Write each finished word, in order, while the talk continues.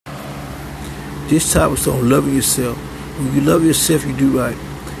This topic is on loving yourself. When you love yourself, you do right.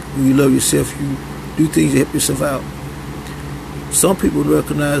 When you love yourself, you do things to help yourself out. Some people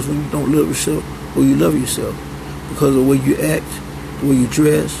recognize when you don't love yourself or you love yourself because of the way you act, the way you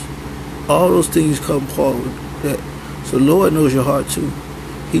dress. All those things come part of that. So the Lord knows your heart too.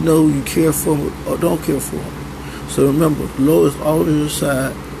 He knows you care for him or don't care for him. So remember, the Lord is always on your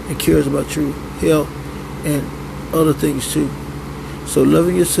side and cares about your health and other things too. So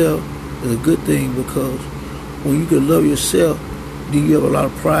loving yourself is a good thing because when you can love yourself, then you have a lot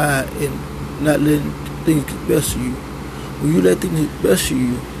of pride in not letting things get best of you. When you let things get best of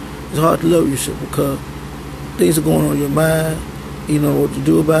you, it's hard to love yourself because things are going on in your mind. You know what to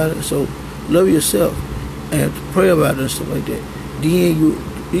do about it. So love yourself and pray about it and stuff like that. Then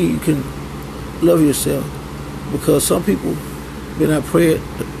you can love yourself because some people may not pray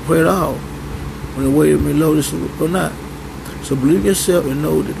at all when the way they may love this or not. So believe in yourself and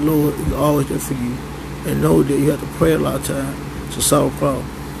know that the Lord is always there for you, and know that you have to pray a lot of times to solve a problem.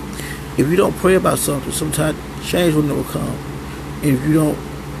 If you don't pray about something, sometimes change will never come. And if you don't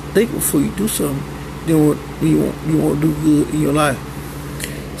think before you do something, then you won't do good in your life.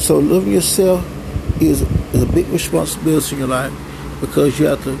 So loving yourself is a big responsibility in your life because you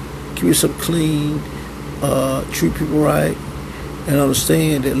have to keep yourself clean, treat people right, and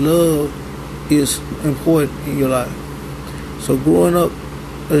understand that love is important in your life. So growing up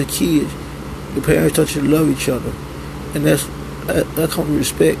as a kid, the parents taught you to love each other, and that comes with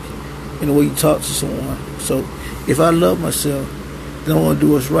respect in the way you talk to someone. So if I love myself, then I want to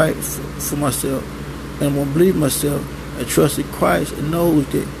do what's right for myself, and I'm going to believe myself and trust in Christ and knows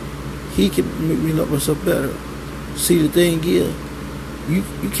that He can make me love myself better. See, the thing is, you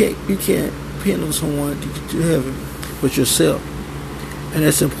can't depend on someone to get to heaven but yourself, and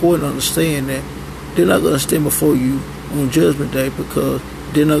that's important to understand that they're not going to stand before you on Judgment Day because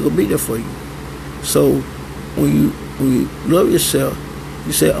they're not going to be there for you. So when you love yourself,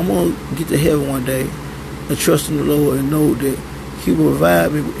 you say, I'm going to get to heaven one day and trust in the Lord and know that He will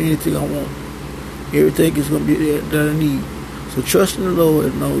provide me with anything I want. Everything is going to be there that I need. So trust in the Lord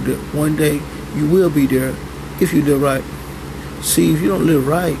and know that one day you will be there if you live right. See, if you don't live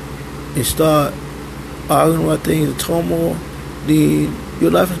right and start arguing about things in turmoil, then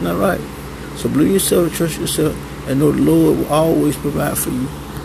your life is not right. So believe in yourself and trust yourself and know the Lord will always provide for you.